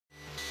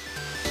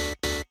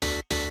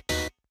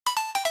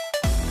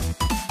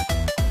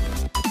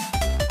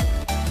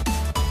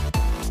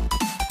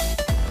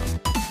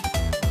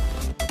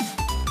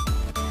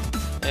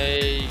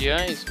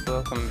guys,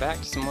 welcome back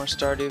to some more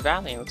Stardew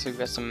Valley. Looks like we've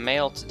got some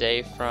mail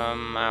today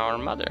from our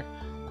mother.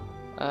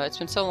 It's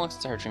been so long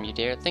since I heard from you,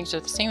 dear. Things are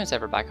the same as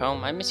ever back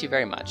home. I miss you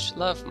very much.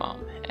 Love,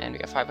 Mom. And we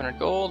got 500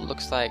 gold,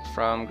 looks like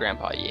from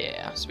Grandpa.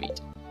 Yeah,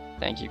 sweet.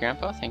 Thank you,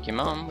 Grandpa. Thank you,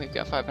 Mom. We've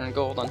got 500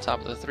 gold on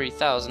top of the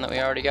 3,000 that we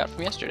already got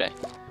from yesterday.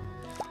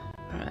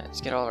 Alright, let's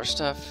get all of our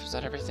stuff. Is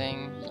that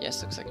everything?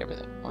 Yes, looks like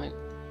everything. What?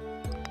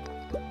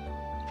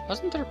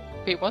 Wasn't there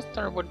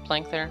a wood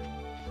plank there?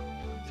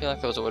 I feel like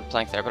there was a wood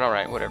plank there, but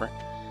alright, whatever.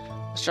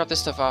 Let's drop this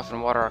stuff off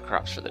and water our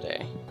crops for the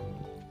day.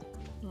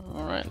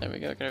 Alright, there we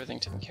go. Get everything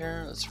taken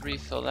care of. Let's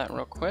refill that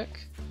real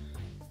quick.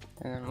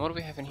 And then what do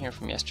we have in here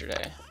from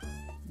yesterday?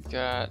 We've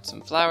got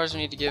some flowers we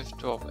need to give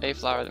to, well, a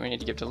flower that we need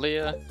to give to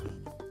Leah.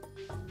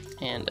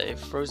 And a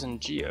frozen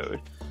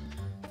geode.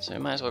 So we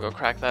might as well go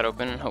crack that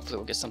open and hopefully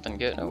we'll get something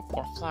good. Oh,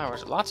 more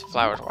flowers. Lots of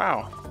flowers.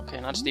 Wow. Okay,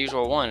 not just the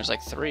usual one. There's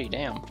like 3.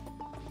 Damn.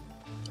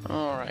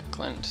 Alright,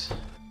 Clint.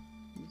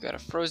 We've got a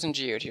frozen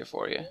geode here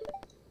for you.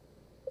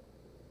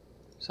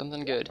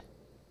 Something good.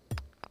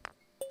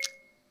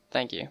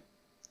 Thank you.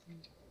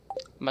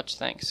 Much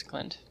thanks,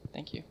 Clint.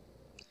 Thank you.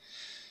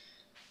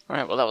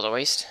 Alright, well that was a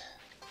waste.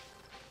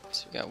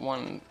 So we got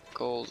 1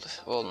 gold,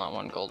 well not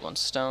 1 gold, 1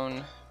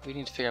 stone. We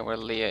need to figure out where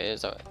Leah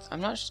is.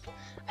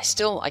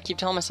 I keep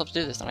telling myself to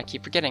do this and I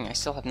keep forgetting. I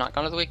still have not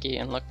gone to the wiki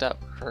and looked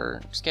up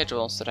her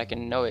schedule so that I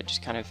can know it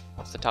just kind of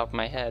off the top of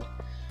my head.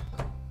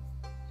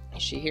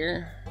 Is she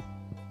here?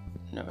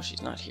 No,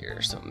 she's not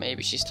here, so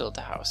maybe she's still at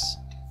the house.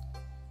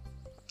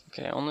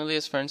 Okay, only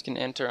Leah's friends can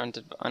enter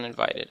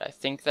uninvited. I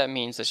think that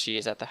means that she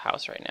is at the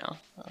house right now.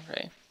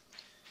 Okay.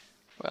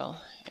 Well,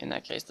 in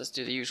that case, let's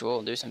do the usual.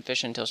 We'll do some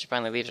fishing until she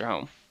finally leaves her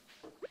home.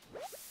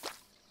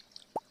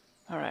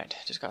 Alright,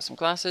 just got some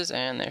glasses,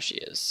 and there she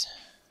is.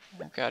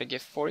 I've got a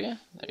gift for you.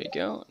 There you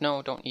go.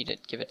 No, don't eat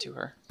it. Give it to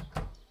her.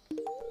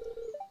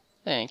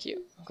 Thank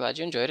you. I'm glad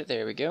you enjoyed it.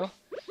 There we go.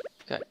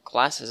 Got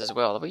glasses as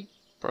well. Have we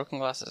broken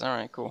glasses?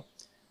 Alright, cool.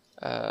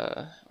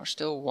 We're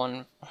still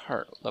 1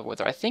 heart level with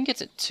her. I think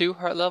it's at 2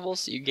 heart levels,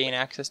 so you gain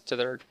access to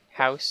their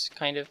house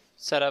kind of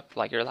setup.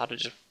 Like you're allowed to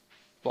just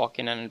walk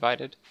in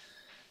uninvited.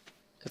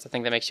 Because I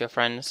think that makes you a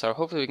friend. So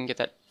hopefully we can get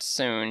that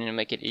soon and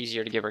make it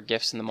easier to give her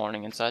gifts in the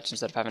morning and such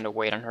instead of having to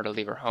wait on her to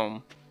leave her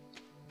home.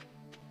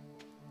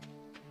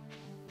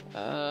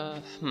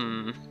 Oh,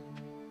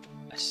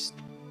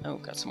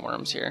 got some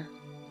worms here.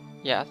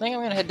 Yeah, I think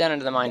I'm gonna head down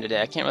into the mine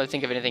today. I can't really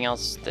think of anything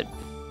else that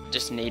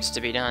just needs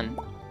to be done.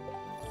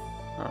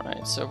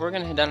 Alright, so if we're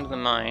gonna head down to the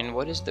mine,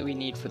 what is it that we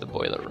need for the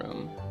boiler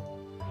room?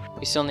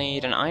 We still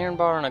need an iron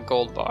bar and a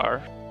gold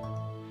bar.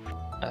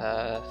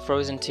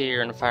 Frozen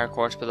tear and fire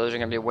quartz, but those are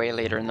gonna be way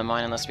later in the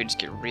mine unless we just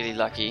get really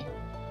lucky.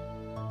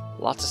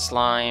 Lots of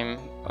slime,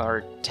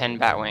 or 10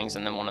 bat wings,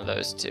 and then 1 of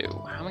those too.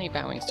 How many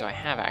bat wings do I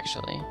have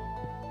actually?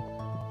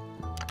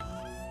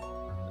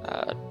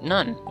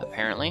 None,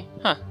 apparently.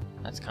 Huh,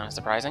 that's kind of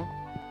surprising.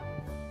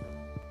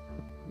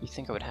 You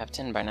think I would have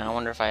 10 by now. I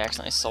wonder if I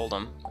accidentally sold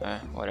them.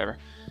 Whatever.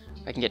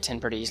 I can get 10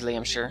 pretty easily,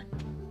 I'm sure.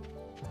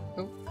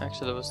 Oh,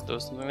 actually there was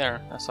something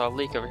there. I saw a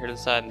leak over here to the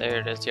side. There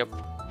it is, yep.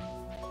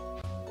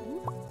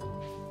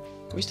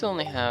 We still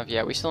only have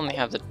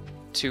the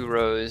 2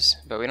 rows,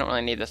 but we don't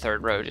really need the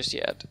 3rd row just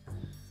yet.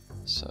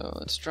 So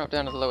let's drop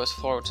down to the lowest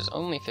floor, which is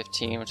only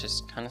 15, which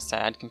is kind of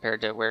sad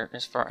compared to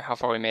how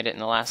far we made it in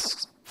the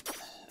last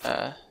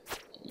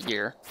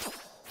year.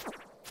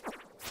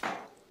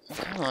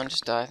 Okay, come on,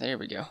 just die. There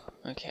we go.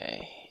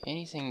 Okay,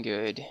 anything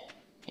good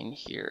in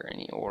here?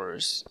 Any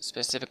ores?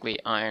 Specifically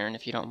iron,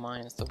 if you don't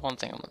mind. That's the one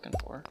thing I'm looking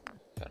for.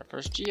 Got our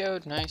first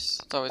geode. Nice.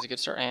 It's always a good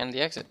start. And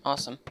the exit.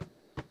 Awesome.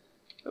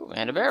 Ooh,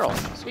 and a barrel.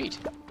 Sweet.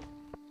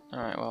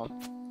 Alright, well.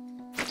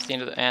 It's the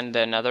end of and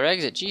another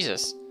exit.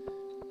 Jesus.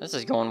 This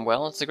is going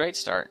well. It's a great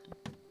start.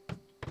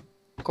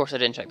 Of course, I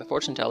didn't check the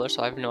fortune teller,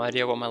 so I have no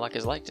idea what my luck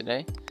is like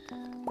today.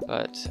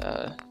 But,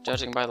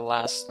 judging by the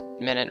last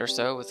minute or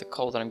so with the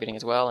coal that I'm getting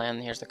as well,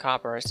 and here's the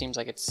copper, it seems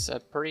like it's a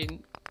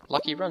pretty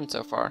lucky run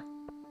so far.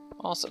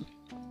 Awesome.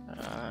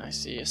 I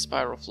see a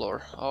spiral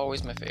floor.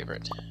 Always my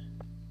favorite.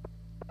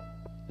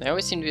 They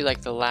always seem to be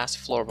like the last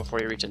floor before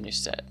you reach a new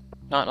set.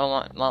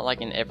 Not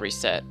like in every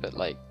set, but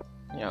like,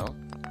 you know,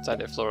 it's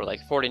either floor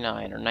like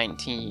 49 or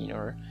 19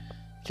 or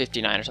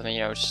 59 or something,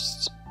 you know, it's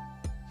just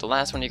the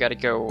last one you gotta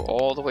go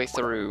all the way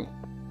through,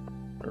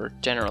 or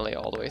generally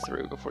all the way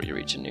through before you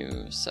reach a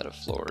new set of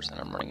floors, and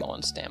I'm running low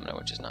on stamina,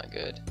 which is not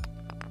good.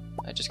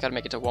 I just gotta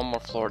make it to 1 more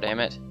floor, damn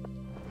it.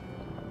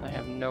 I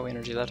have no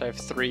energy left. I have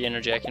 3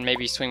 energy. I can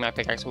maybe swing my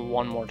pickaxe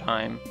 1 more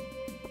time,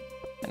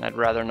 and I'd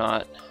rather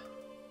not.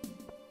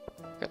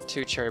 I've got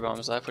 2 cherry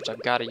bombs left, which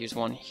I've got to use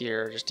 1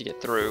 here just to get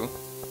through.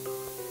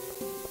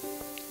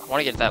 I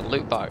want to get that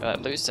loot box,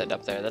 that loot set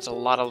up there. That's a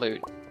lot of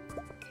loot.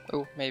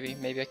 Oh, maybe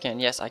I can.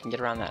 Yes, I can get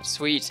around that.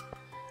 Sweet.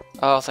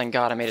 Oh, thank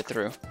God I made it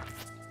through.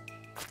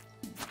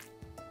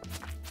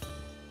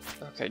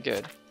 Okay,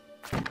 good.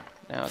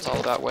 Now it's all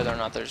about whether or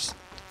not there's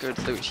good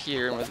loot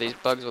here, and whether these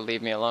bugs will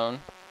leave me alone.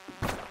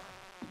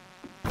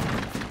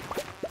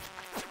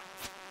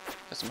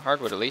 Got some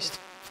hardwood at least.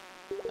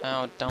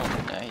 Oh, don't.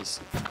 Yeah, he's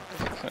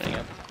cocooning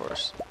up, of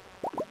course.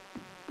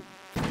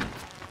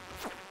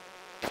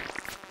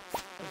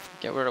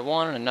 Get rid of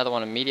one, and another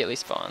one immediately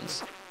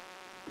spawns.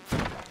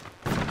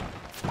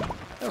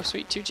 Oh,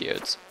 sweet, 2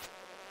 geodes.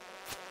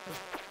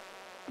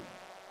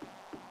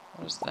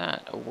 What is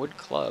that? A wood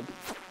club.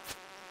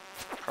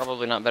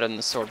 Probably not better than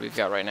the sword we've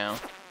got right now.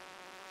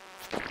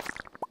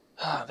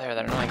 Ah, there,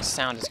 that annoying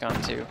sound is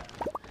gone too.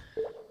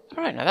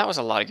 Alright, now that was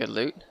a lot of good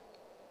loot.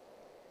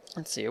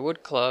 Let's see, a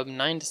wood club,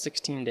 9 to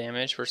 16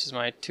 damage versus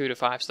my 2 to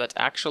 5, so that's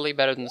actually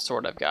better than the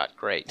sword I've got.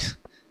 Great.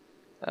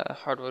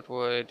 Hardwood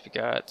wood, we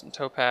got some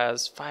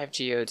topaz, 5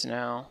 geodes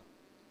now.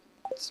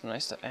 Some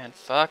nice stuff, and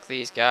fuck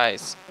these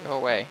guys. Go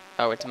away.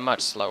 Oh, it's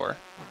much slower.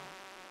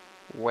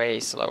 Way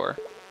slower.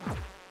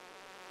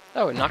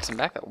 Oh, it knocks him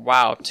back.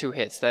 Wow, 2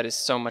 hits. That is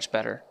so much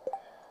better.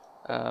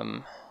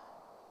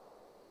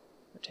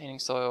 Retaining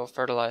soil,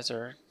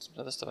 fertilizer, some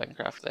other stuff I can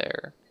craft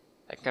there.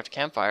 I can craft a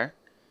campfire.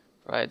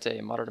 Provides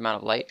a moderate amount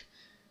of light.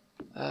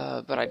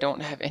 But I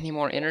don't have any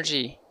more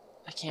energy.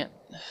 I can't...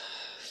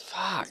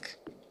 Fuck.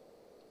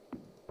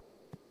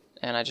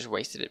 And I just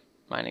wasted it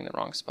mining the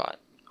wrong spot.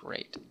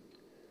 Great.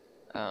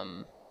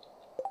 I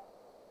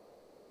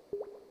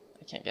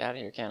can't get out of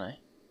here, can I?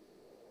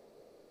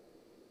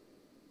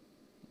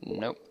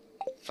 Nope.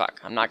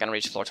 Fuck, I'm not gonna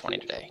reach floor 20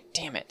 today.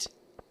 Damn it.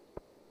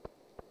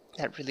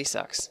 That really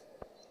sucks.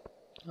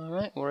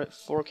 Alright, we're at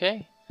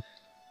 4K.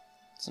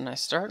 It's a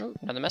nice start. Ooh,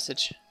 another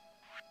message.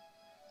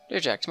 Dear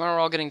Jack, tomorrow we're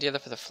all getting together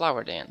for the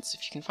flower dance.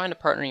 If you can find a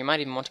partner, you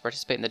might even want to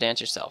participate in the dance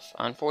yourself.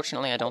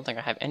 Unfortunately, I don't think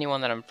I have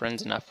anyone that I'm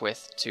friends enough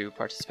with to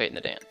participate in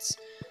the dance.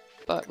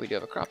 But we do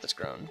have a crop that's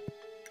grown.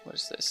 What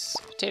is this?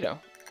 Potato.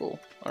 Cool.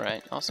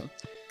 Alright, awesome.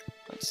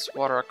 Let's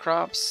water our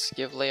crops,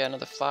 give Leia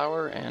another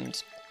flower,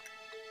 and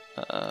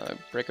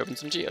break open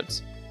some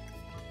geodes.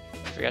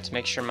 I forgot to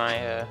make sure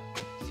my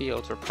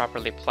fields were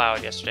properly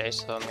plowed yesterday,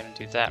 so I'm going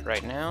to do that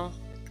right now.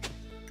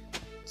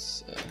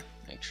 Let's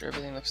make sure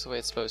everything looks the way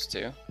it's supposed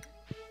to.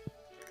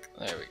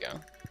 There we go.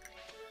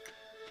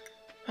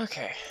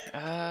 Okay,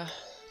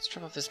 let's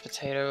drop off this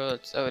potato.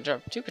 Oh, it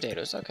dropped 2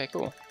 potatoes. Okay,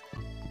 cool.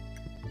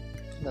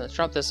 Now let's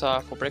drop this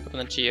off. We'll break open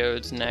the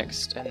geodes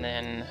next, and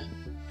then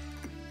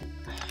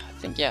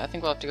I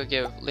think we'll have to go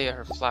give Leah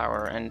her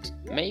flower, and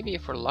maybe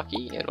if we're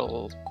lucky,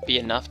 it'll be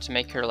enough to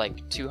make her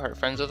like 2 heart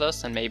friends with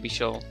us, and maybe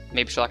she'll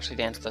actually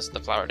dance with us at the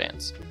flower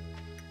dance.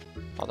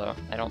 Although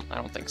I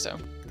don't think so.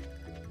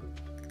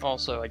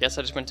 Also, I guess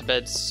I just went to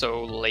bed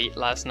so late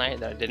last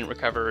night that I didn't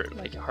recover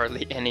like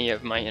hardly any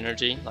of my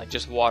energy. Like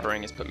just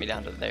watering has put me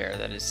down to there.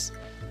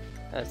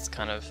 That's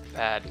kind of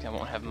bad. I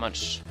won't have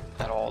much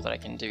at all that I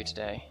can do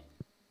today.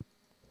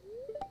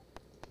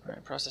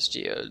 Alright, process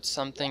geodes.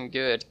 Something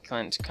good,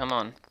 Clint. Come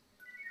on.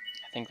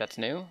 I think that's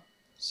new.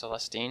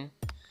 Celestine.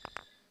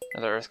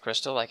 Another earth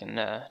crystal. I can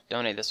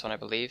donate this one, I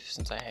believe,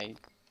 since I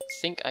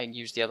think I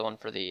used the other one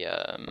for the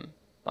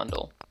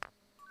bundle.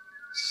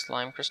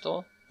 Slime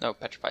crystal? No,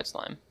 petrified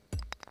slime.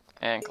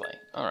 And clay.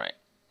 Alright.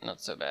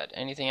 Not so bad.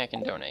 Anything I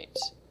can donate.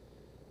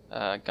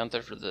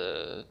 Gunther for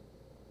the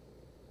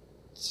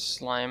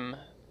slime,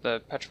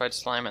 the petrified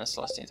slime, and the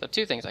Celestine. So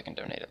 2 things I can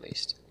donate at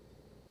least.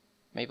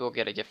 Maybe we'll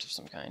get a gift of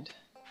some kind.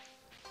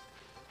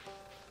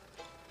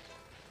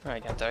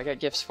 Alright, Gunther, I got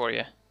gifts for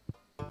you.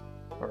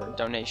 Or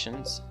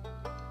donations.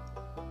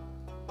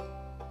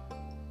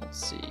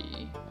 Let's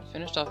see. I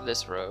finished off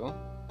this row.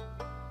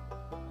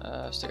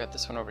 Still got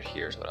this one over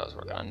here is what I was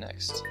working on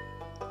next.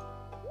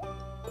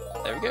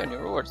 There we go, new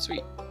reward,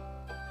 sweet.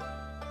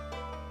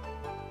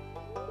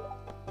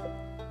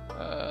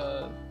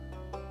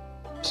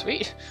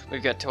 Sweet!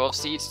 We've got 12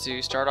 seeds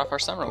to start off our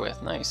summer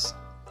with, nice.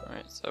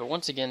 Alright, so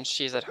once again,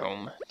 she's at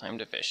home. Time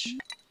to fish.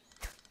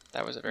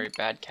 That was a very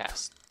bad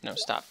cast. No,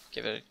 stop.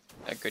 Give it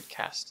a good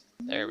cast.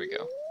 There we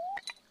go.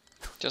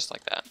 Just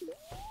like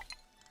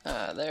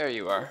that. There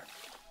you are.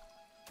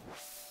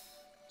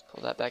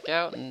 Pull that back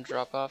out and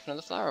drop off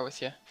another flower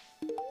with you.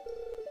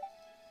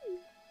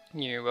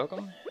 You're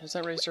welcome. Has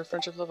that raised our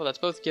friendship level? That's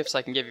both gifts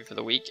I can give you for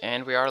the week,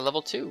 and we are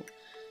level 2.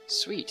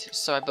 Sweet.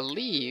 So I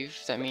believe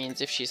that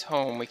means if she's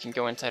home, we can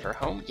go inside her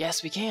home?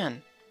 Yes, we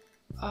can!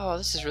 Oh,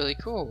 this is really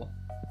cool.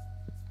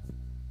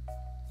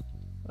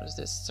 What is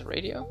this? It's a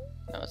radio?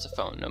 No, it's a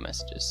phone. No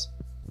messages.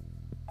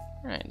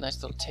 Alright,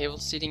 nice little table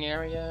seating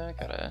area.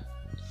 Got a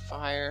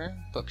fire,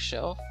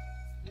 bookshelf.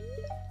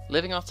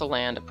 Living off the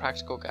land, a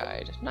practical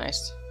guide.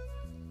 Nice.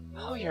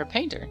 Oh, you're a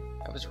painter.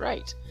 I was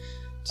right.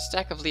 It's a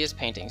stack of Leah's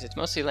paintings. It's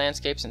mostly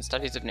landscapes and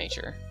studies of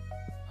nature.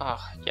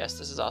 Ah, yes,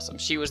 this is awesome.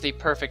 She was the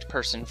perfect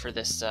person for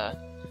this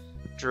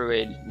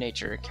druid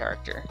nature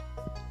character.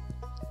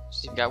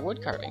 She's even got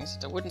wood carvings.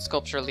 It's a wooden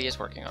sculpture Leah's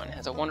working on. It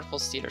has a wonderful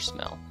cedar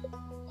smell.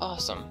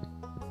 Awesome.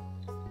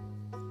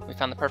 We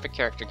found the perfect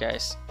character,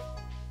 guys.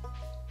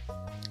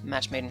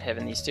 Match made in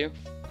heaven, these 2.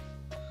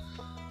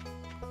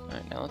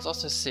 Alright, now let's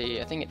also see.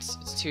 I think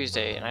it's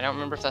Tuesday, and I don't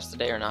remember if that's the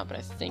day or not, but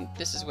I think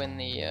this is when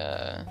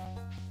the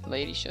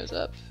lady shows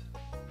up.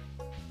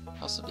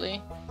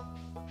 Possibly.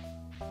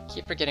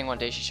 Keep forgetting what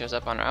day she shows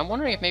up on. I'm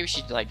wondering if maybe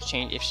she'd like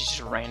change, if she's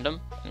just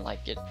random and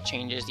like it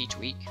changes each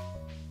week,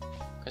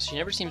 because she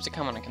never seems to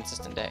come on a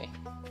consistent day.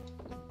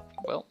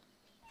 Well,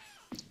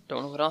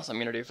 don't know what else I'm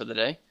gonna do for the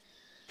day.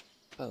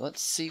 But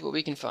let's see what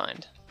we can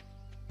find.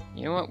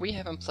 You know what? We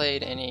haven't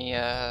played any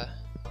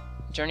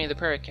Journey of the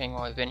Prairie King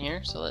while we've been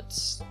here, so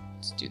let's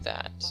do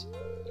that.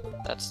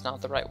 That's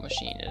not the right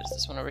machine. It is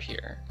this one over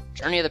here.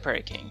 Journey of the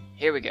Prairie King.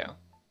 Here we go.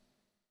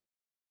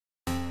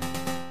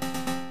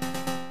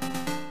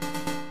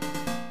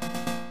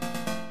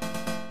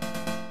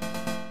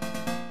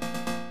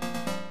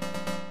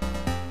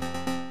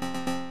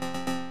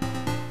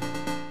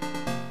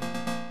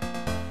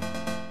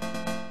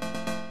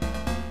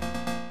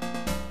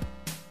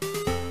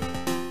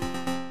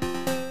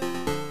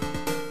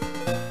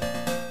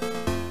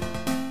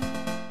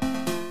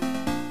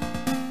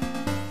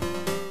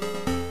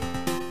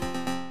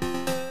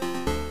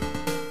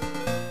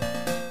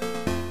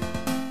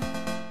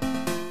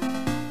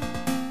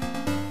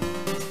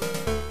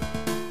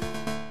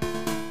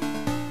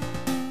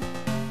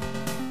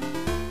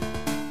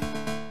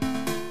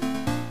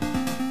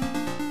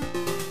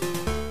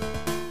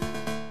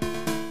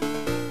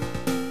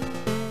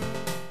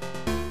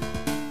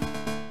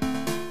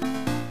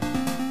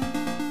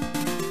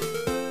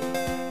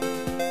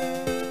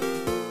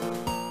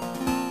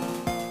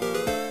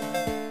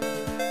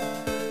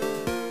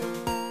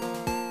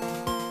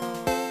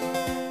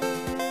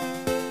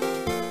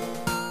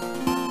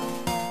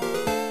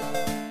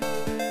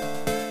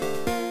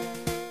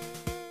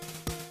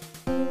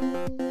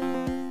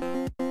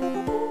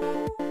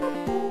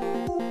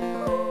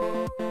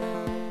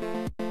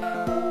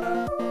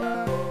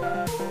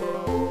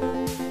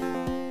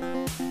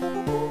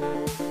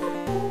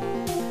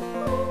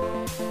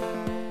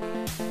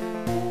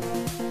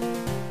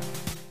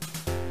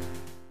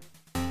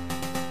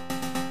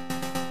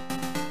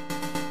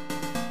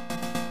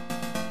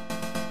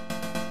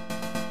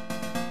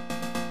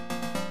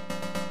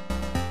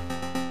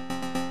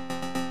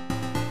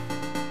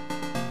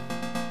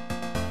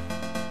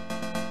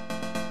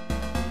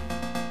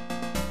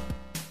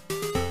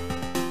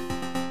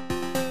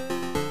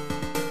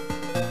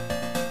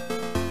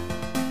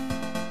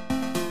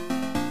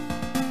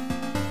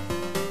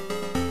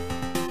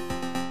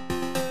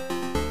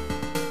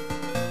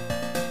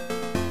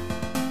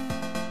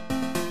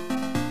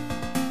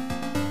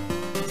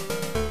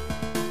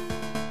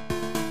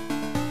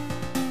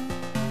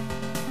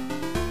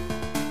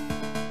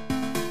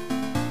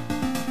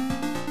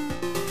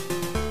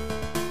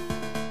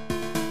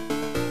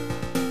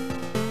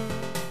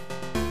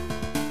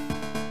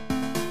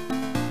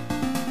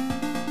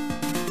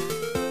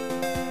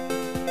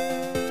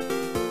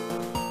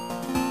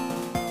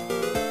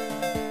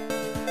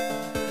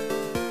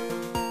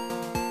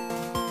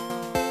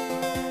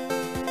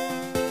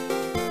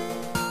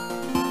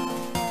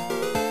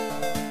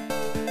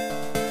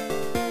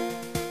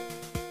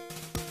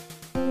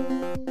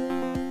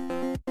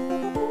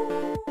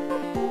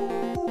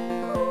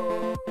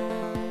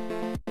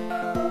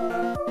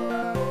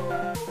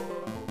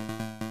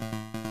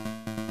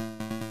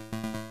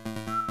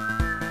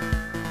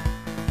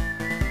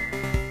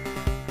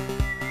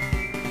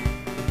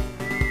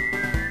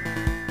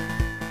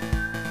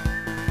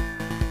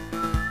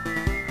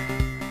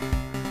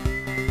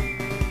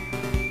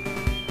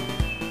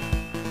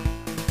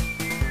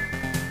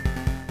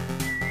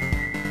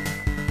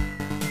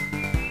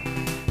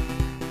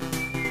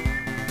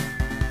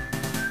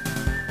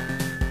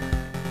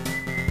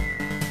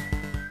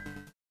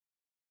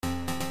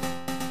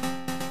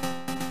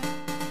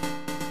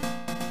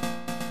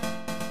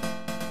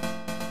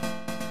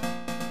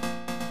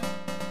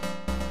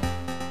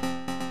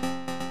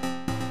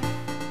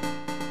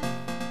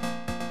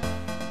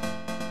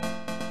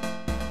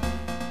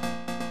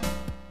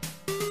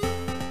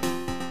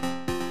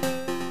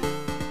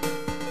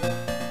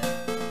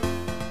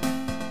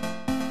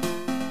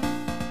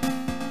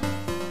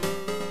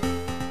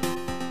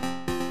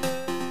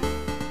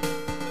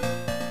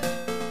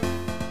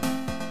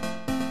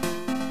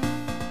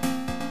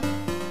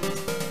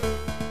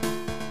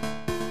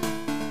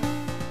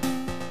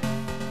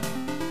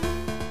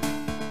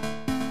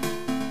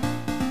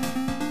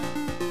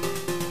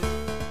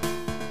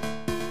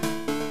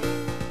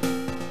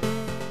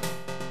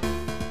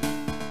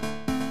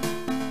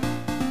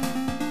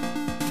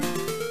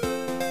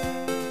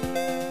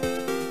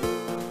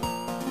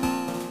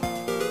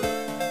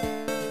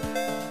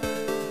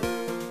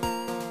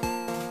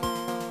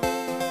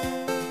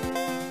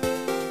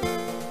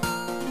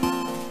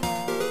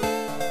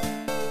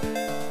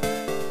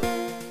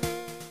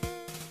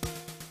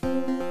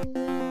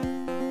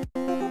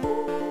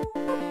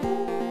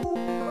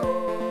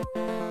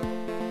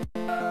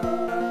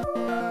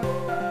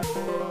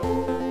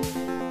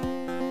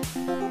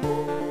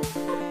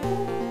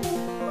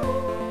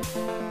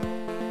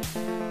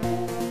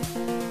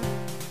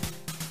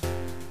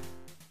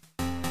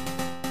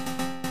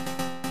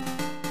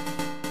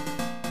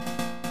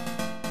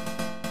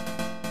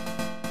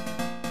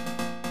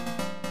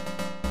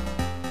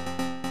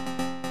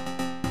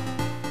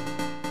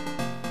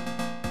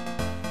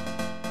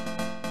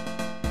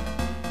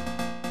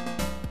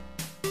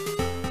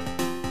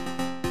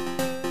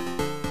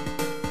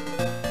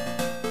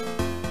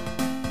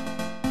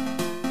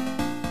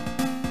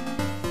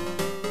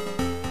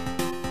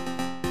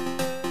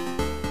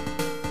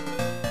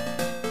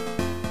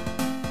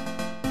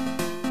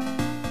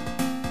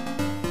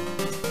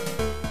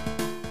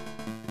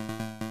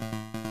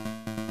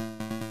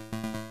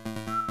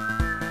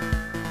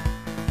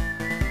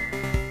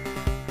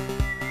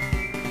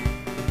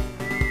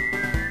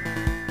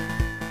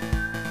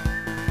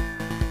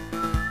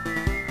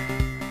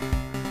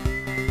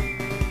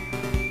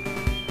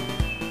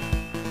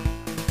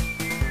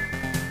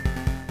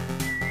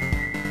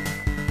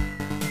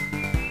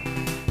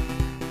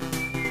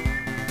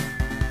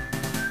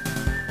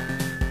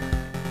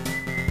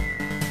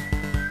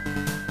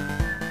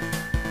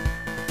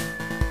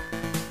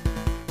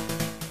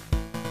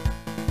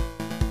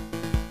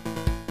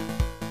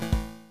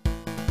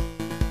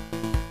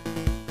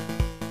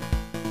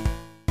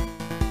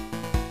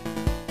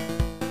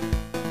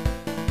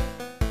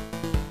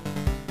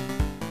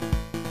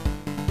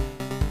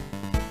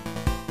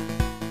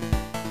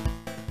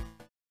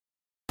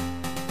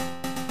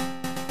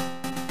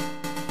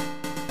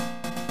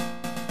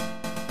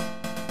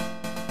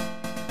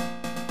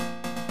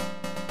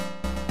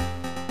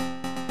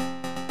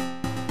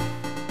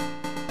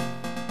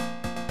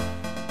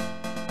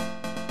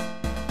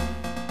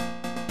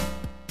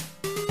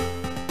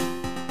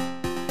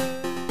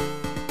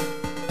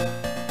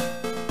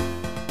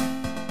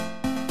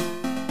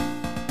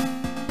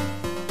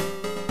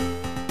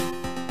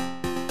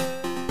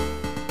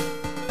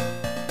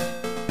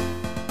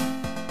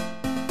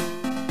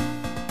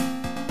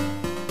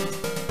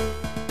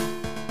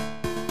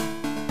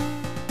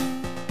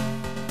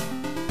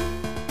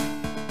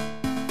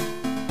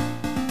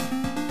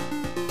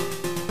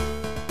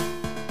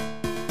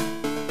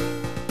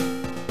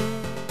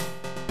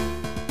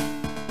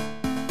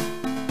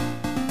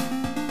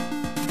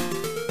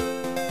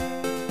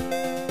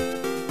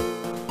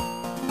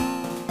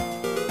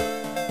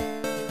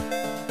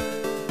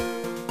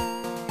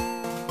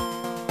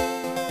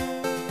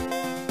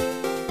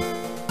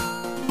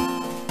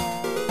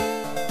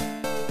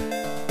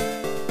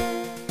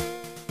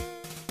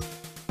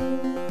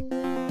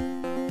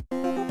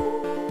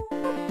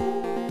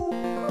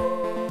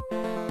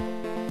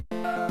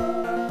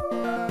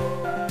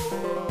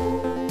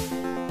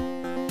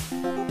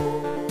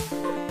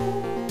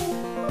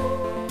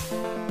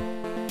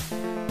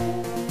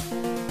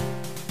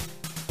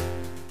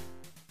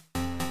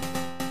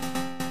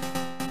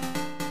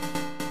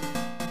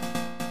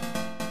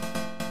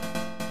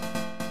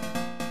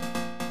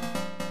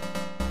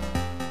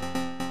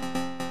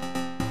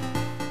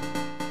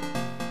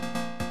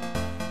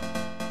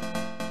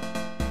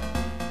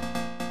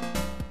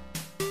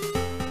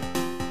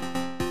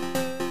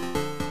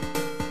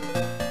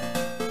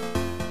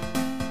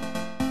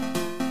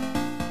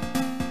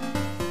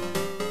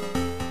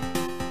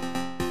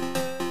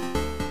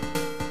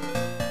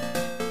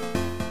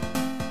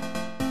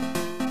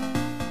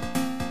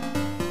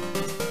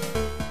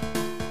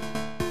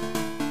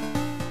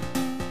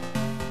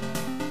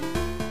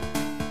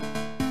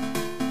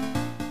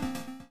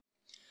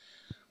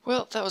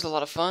 Well, that was a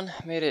lot of fun.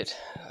 Made it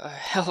a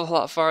hell of a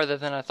lot farther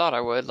than I thought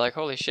I would. Like,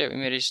 holy shit, we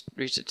made it,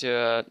 reached it to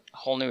a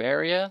whole new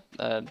area,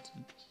 a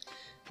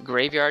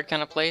graveyard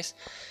kind of place.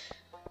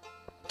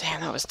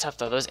 Damn, that was tough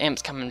though. Those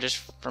imps coming just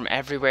from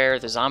everywhere.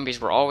 The zombies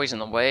were always in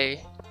the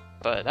way,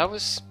 but it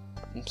was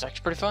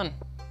actually pretty fun.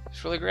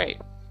 It's really great.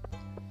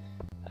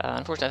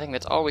 Unfortunately, I think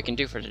that's all we can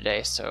do for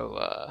today,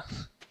 so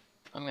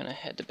I'm gonna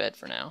head to bed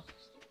for now.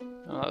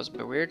 Oh, that was a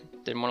bit weird.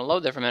 Didn't want to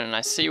load there for a minute, and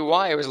I see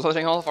why. It was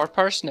loading all of our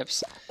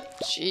parsnips.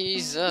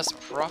 Jesus,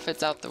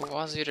 profits out the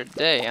wazoo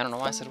today. I don't know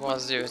why I said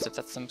wazoo, as if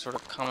that's some sort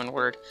of common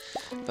word.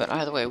 But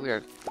either way, we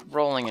are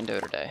rolling in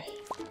dough today.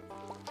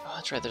 Oh,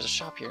 that's right, there's a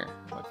shop here.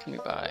 What can we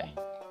buy?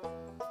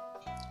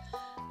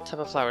 Type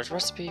of flowers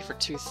recipe for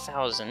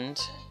 2,000,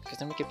 because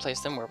then we could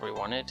place them wherever we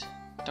wanted.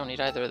 Don't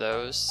need either of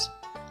those.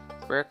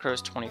 Rare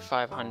crow's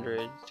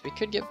 2,500. We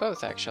could get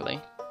both,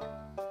 actually.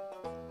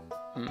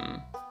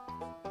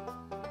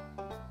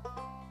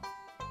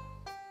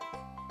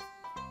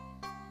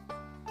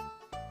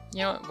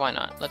 You know what? Why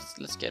not?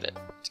 Let's get it.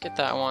 Let's get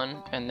that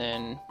one, and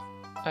then...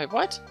 Wait,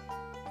 what?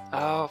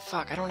 Oh,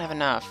 fuck, I don't have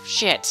enough.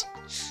 Shit!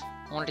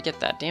 I wanted to get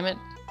that, damn it.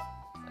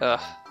 Ugh.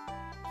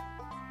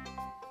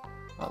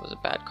 That was a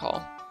bad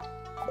call.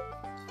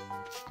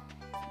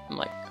 I'm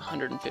like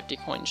 150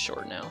 coins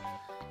short now.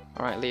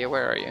 Alright, Leah,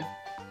 where are you?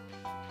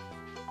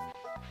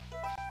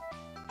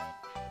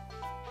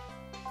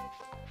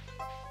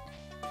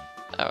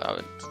 Oh, I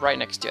was right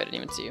next to you. I didn't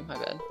even see you. My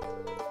bad.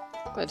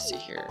 Glad to see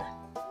you here.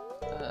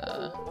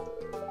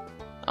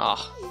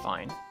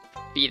 Fine.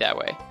 Be that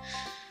way.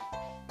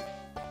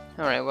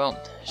 Alright, well,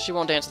 she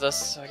won't dance with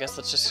us, so I guess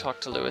let's just talk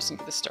to Lewis and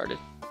get this started.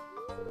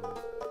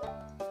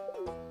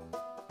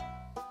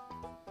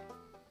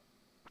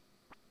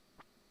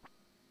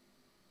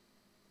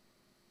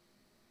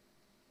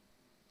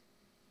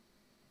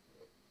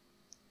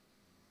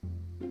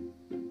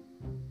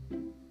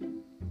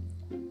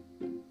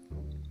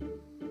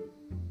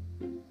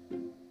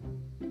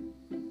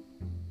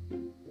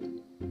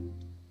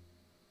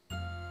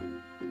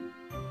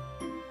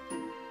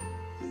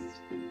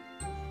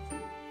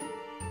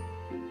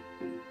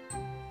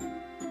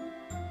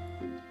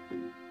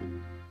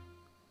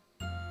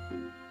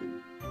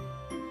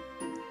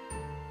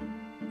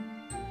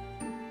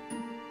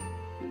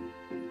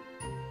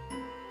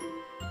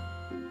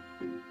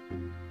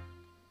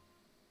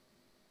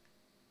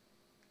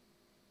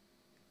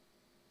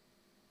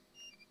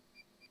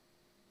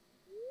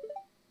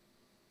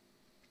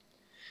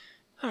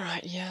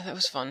 Alright, yeah, that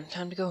was fun.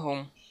 Time to go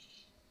home.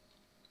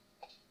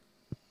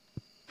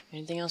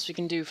 Anything else we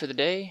can do for the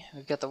day?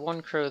 We've got the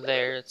one crow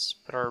there. Let's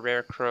put our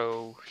rare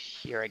crow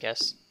here, I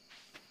guess.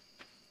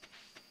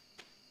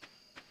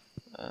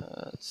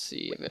 Let's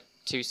see, I've got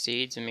 2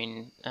 seeds. I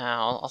mean,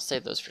 I'll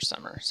save those for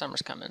summer.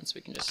 Summer's coming, so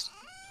we can just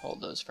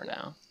hold those for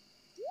now.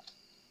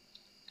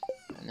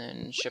 And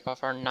then ship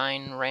off our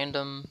 9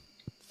 random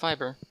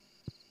fiber.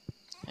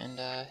 And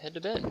head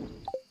to bed.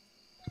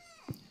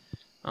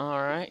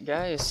 Alright,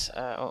 guys.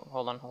 Oh,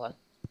 hold on.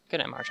 Good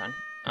night, Marchon.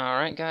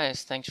 Alright,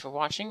 guys. Thanks for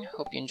watching.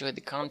 Hope you enjoyed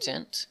the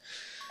content.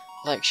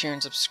 Like, share,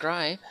 and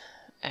subscribe.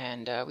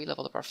 And we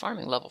leveled up our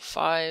farming. Level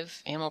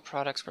 5. Animal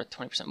products worth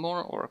 20%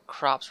 more, or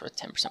crops worth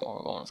 10% more.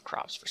 We're going with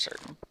crops for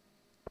certain.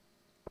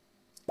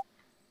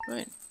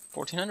 Alright.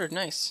 1,400.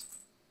 Nice.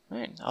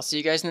 Alright. I'll see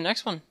you guys in the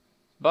next one.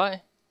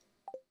 Bye.